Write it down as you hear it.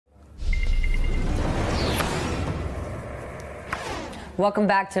Welcome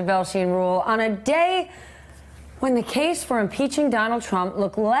back to Velshi and Ruhle. On a day when the case for impeaching Donald Trump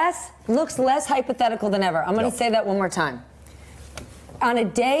looks less hypothetical than ever. I'm going to say that one more time. On a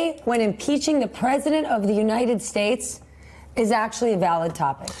day when impeaching the President of the United States is actually a valid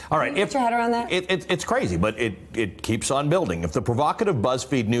topic. All right. Get your head around that? It's crazy, but it keeps on building. If the provocative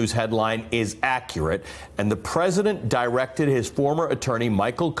BuzzFeed News headline is accurate and the president directed his former attorney,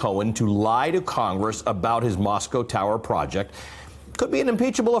 Michael Cohen, to lie to Congress about his Moscow Tower project, could be an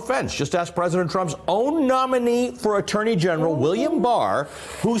impeachable offense. Just ask President Trump's own nominee for Attorney General, William Barr,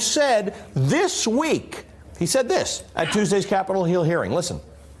 who said this week, he said this at Tuesday's Capitol Hill hearing. Listen.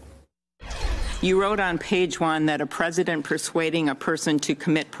 You wrote on page 1 that a president persuading a person to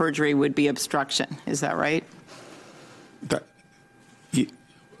commit perjury would be obstruction. Is that right?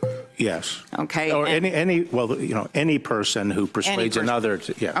 Yes. Okay. Or any person who persuades another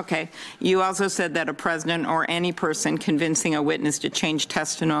to, yeah. Okay. You also said that a president or any person convincing a witness to change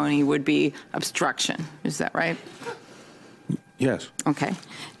testimony would be obstruction. Is that right? Yes. Okay.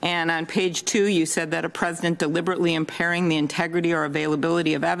 And on page 2, you said that a president deliberately impairing the integrity or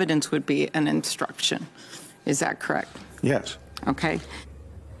availability of evidence would be an obstruction. Is that correct? Yes. Okay.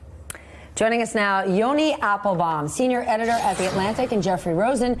 Joining us now, Yoni Appelbaum, senior editor at The Atlantic, and Jeffrey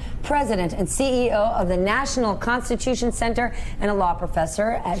Rosen, president and CEO of the National Constitution Center and a law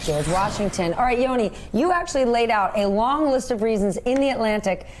professor at George Washington. All right, Yoni, you actually laid out a long list of reasons in The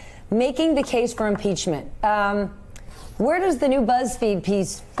Atlantic making the case for impeachment. Where does the new BuzzFeed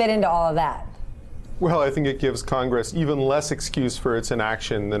piece fit into all of that? Well, I think it gives Congress even less excuse for its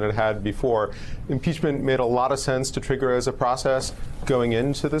inaction than it had before. Impeachment made a lot of sense to trigger as a process going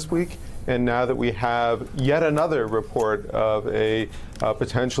into this week. And now that we have yet another report of a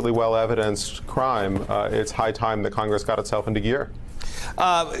potentially well-evidenced crime, it's high time that Congress got itself into gear.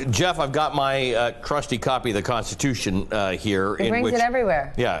 Jeff, I've got my trusty copy of the Constitution here. It brings it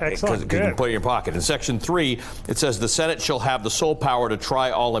everywhere. Yeah, because you can put it in your pocket. In Section 3, it says the Senate shall have the sole power to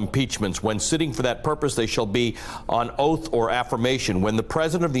try all impeachments. When sitting for that purpose, they shall be on oath or affirmation. When the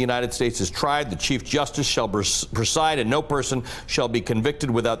President of the United States is tried, the Chief Justice shall preside, and no person shall be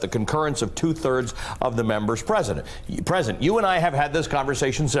convicted without the concurrence of 2/3 of the members present. You and I have had this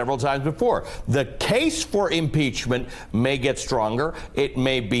conversation several times before. The case for impeachment may get stronger. It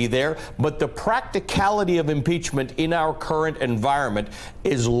may be there, but the practicality of impeachment in our current environment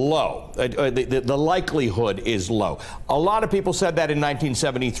is low. The likelihood is low. A lot of people said that in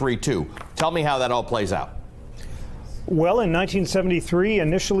 1973, too. Tell me how that all plays out. Well, in 1973,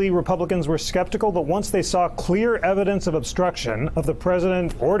 initially Republicans were skeptical, but once they saw clear evidence of obstruction of the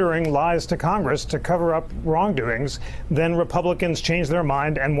president ordering lies to Congress to cover up wrongdoings, then Republicans changed their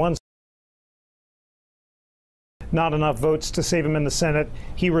mind and won. Not enough votes to save him in the Senate.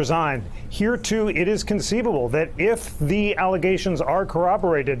 He resigned. Here, too, it is conceivable that if the allegations are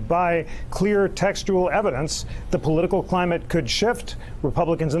corroborated by clear textual evidence, the political climate could shift.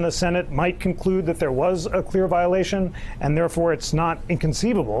 Republicans in the Senate might conclude that there was a clear violation, and therefore it's not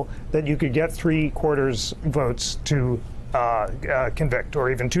inconceivable that you could get 3/4 votes to convict,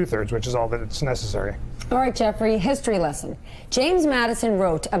 or even 2/3, which is all that it's necessary. All right, Jeffrey, history lesson. James Madison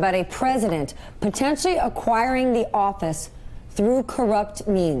wrote about a president potentially acquiring the office through corrupt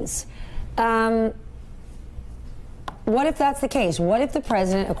means. What if that's the case? What if the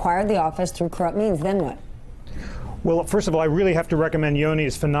president acquired the office through corrupt means? Then what? Well, first of all, I really have to recommend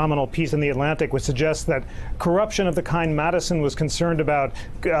Yoni's phenomenal piece in The Atlantic, which suggests that corruption of the kind Madison was concerned about,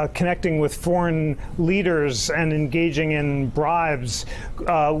 connecting with foreign leaders and engaging in bribes,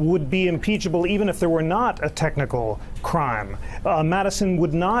 would be impeachable even if there were not a technical crime. Madison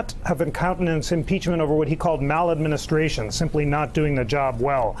would not have countenanced impeachment over what he called maladministration, simply not doing the job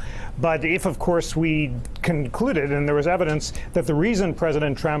well. But if, of course, we concluded, and there was evidence, that the reason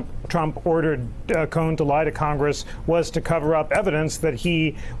President Trump ordered Cohen to lie to Congress was to cover up evidence that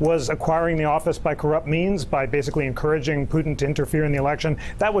he was acquiring the office by corrupt means, by basically encouraging Putin to interfere in the election,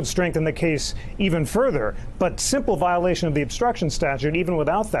 that would strengthen the case even further. But simple violation of the obstruction statute, even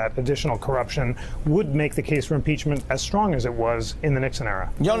without that additional corruption, would make the case for impeachment as strong as it was in the Nixon era.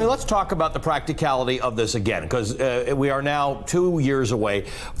 Yoni, let's talk about the practicality of this again, because we are now 2 years away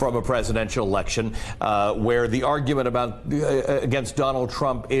from a presidential election where the argument about against Donald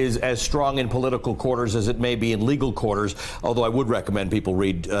Trump is as strong in political quarters as it may be in legal quarters, although I would recommend people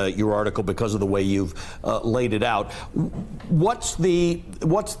read your article because of the way you've laid it out. What's the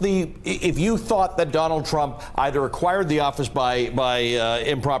if you thought that Donald Trump either acquired the office by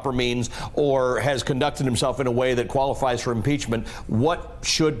improper means or has conducted himself in a way that qualifies for impeachment, what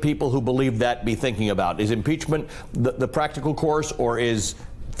should people who believe that be thinking about? Is impeachment the practical course, or is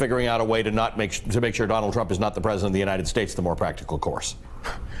figuring out a way to make sure Donald Trump is not the president of the United States the more practical course?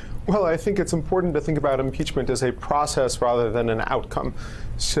 Well, I think it's important to think about impeachment as a process rather than an outcome.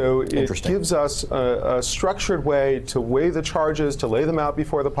 So it gives us a structured way to weigh the charges, to lay them out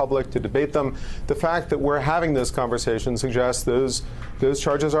before the public, to debate them. The fact that we're having this conversation suggests those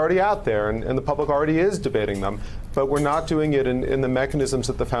charges are already out there, and the public already is debating them. But we're not doing it in the mechanisms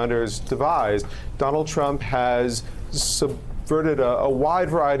that the founders devised. Donald Trump has subverted a wide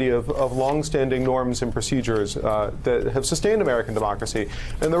variety of long-standing norms and procedures that have sustained American democracy.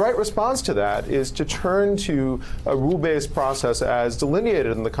 And the right response to that is to turn to a rule-based process as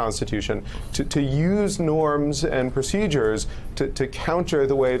delineated in the Constitution, to use norms and procedures to counter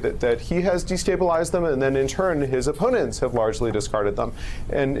the way that he has destabilized them, and then in turn his opponents have largely discarded them.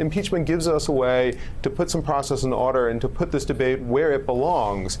 And impeachment gives us a way to put some process in order and to put this debate where it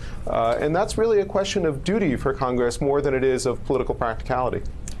belongs. And that's really a question of duty for Congress more than it is of political practicality.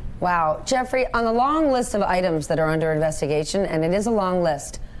 Wow. Jeffrey, on the long list of items that are under investigation, and it is a long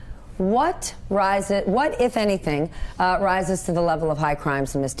list, what, if anything, rises to the level of high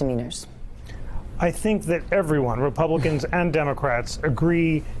crimes and misdemeanors? I think that everyone, Republicans and Democrats,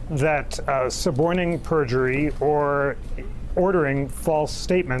 agree that suborning perjury or ordering false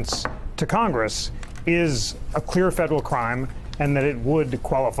statements to Congress is a clear federal crime, and that it would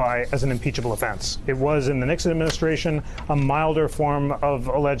qualify as an impeachable offense. It was in the Nixon administration. A milder form of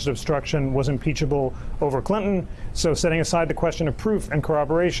alleged obstruction was impeachable over Clinton. So setting aside the question of proof and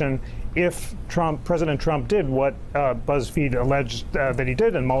corroboration, if President Trump did what BuzzFeed alleged that he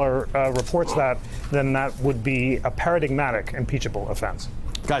did, and Mueller reports that, then that would be a paradigmatic impeachable offense.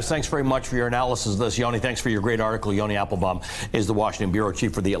 Guys, thanks very much for your analysis of this. Yoni, thanks for your great article. Yoni Appelbaum is the Washington bureau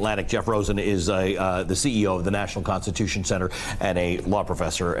chief for The Atlantic. Jeff Rosen is the CEO of the National Constitution Center and a law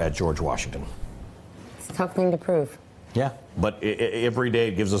professor at George Washington. It's a tough thing to prove. Yeah, but every day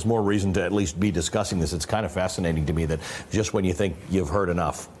it gives us more reason to at least be discussing this. It's kind of fascinating to me that just when you think you've heard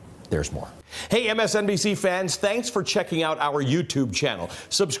enough, there's more. Hey, MSNBC fans, thanks for checking out our YouTube channel.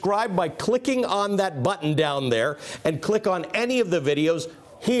 Subscribe by clicking on that button down there and click on any of the videos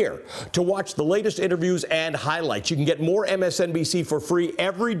here to watch the latest interviews and highlights. You can get more MSNBC for free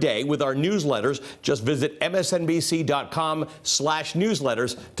every day with our newsletters. Just visit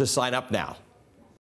msnbc.com/newsletters to sign up now.